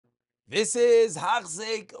This is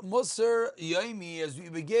Hachzek Musar Yomi as we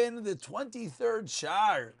begin the 23rd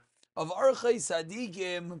Shar of Orchos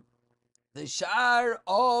Tzadikim, the Shar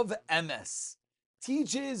of MS.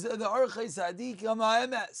 Teaches the Orchos Tzadikim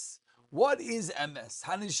MS. What is MS?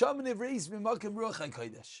 Haneshama Nivreis B'Makim Ruach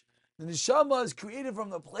HaKodesh. The Neshama is created from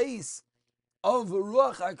the place of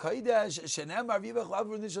Ruach HaKodesh, Shenemar V'Yibach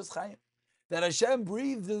L'Avru Nishos Chaim. That Hashem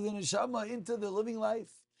breathed the Neshama into the living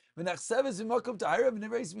life. And the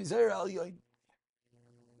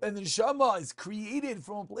neshama is created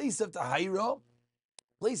from a place of tahira,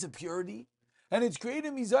 place of purity, and it's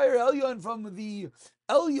created mizayir elyon from the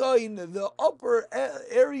elyon, the upper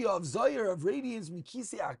area of zayir of radiance,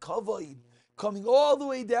 mikisi akavod, coming all the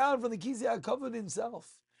way down from the kisi akavod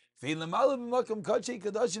himself. And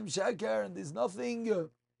there's nothing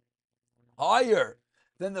higher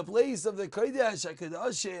than the place of the kodesh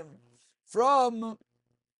hakadashim from.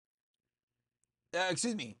 In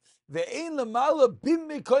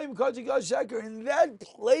that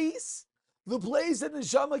place, the place that the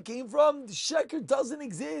neshama came from, the sheker doesn't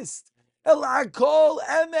exist. Elakol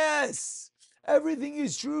emes. Everything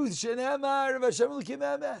is truth. Shenemar v'Hashem l'kim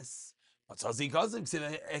emes. Matzazi kazim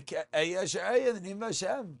ksiv eyashay the name of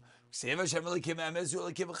Hashem. Ksiv Hashem l'kim emes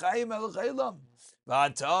l'kim chayim elchaylam.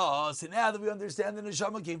 V'ata. So now that we understand the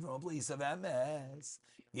neshama came from a place of emes.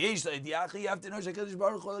 You have to know Shekadosh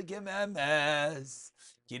Baruch Hu Elokim Emes.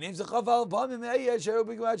 There's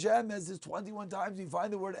 21 times we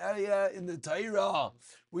find the word Eya in the Torah,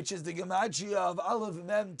 which is the gematria of Aleph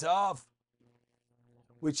Mem Tav,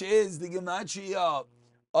 which is the gematria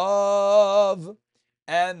of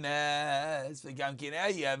Emes. Is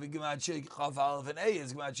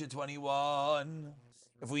gematria 21.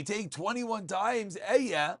 If we take 21 times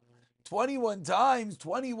Eya, 21 times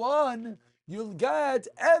 21, you'll get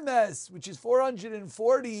MS, which is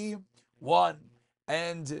 441.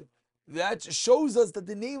 And that shows us that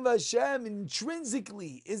the name of Hashem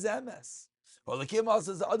intrinsically is MS. Well, the Kim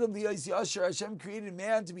also says, Adam the Yashar, Hashem created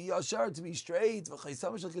man to be Yashar, to be straight. The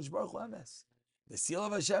seal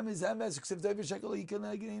of Hashem is MS, except every shekel you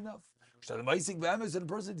cannot get enough. When a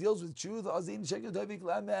person deals with truth,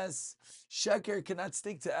 sheker cannot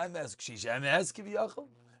stick to MS.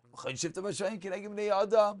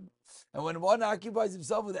 And when one occupies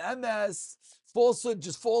himself with MS, falsehood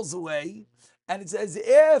just falls away. And it's as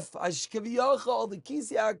if the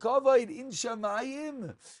Kisi HaKavod in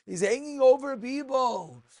Shamayim is hanging over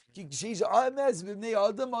people.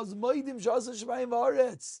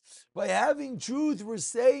 By having truth, we're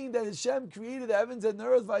saying that Hashem created the heavens and the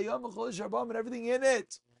earth and everything in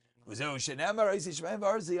it. And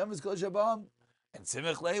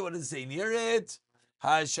Simech Lei, what does it say near it?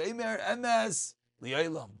 HaShemer MS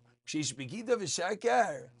Li'olam.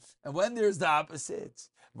 And when there's the opposite,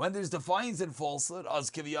 when there's defiance and falsehood, it's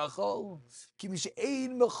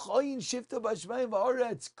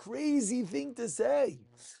crazy thing to say.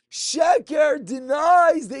 Sheker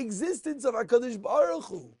denies the existence of HaKadosh Baruch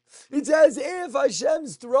Hu. It's as if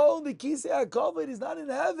Hashem's throne, the Kisei HaKavod, is not in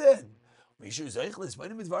heaven. If you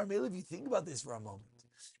think about this for a moment.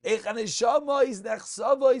 The neshama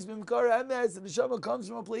comes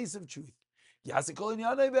from a place of truth.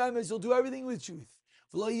 You'll do everything with truth.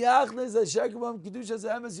 You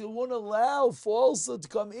won't allow falsehood to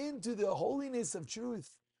come into the holiness of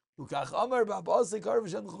truth.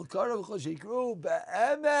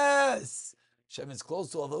 Hashem is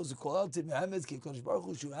close to all those who call out to him. Hashem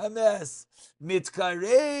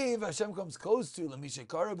comes close to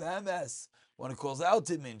one who calls out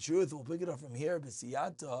to him in truth. We'll pick it up from here.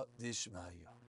 B'siyata dishmaya.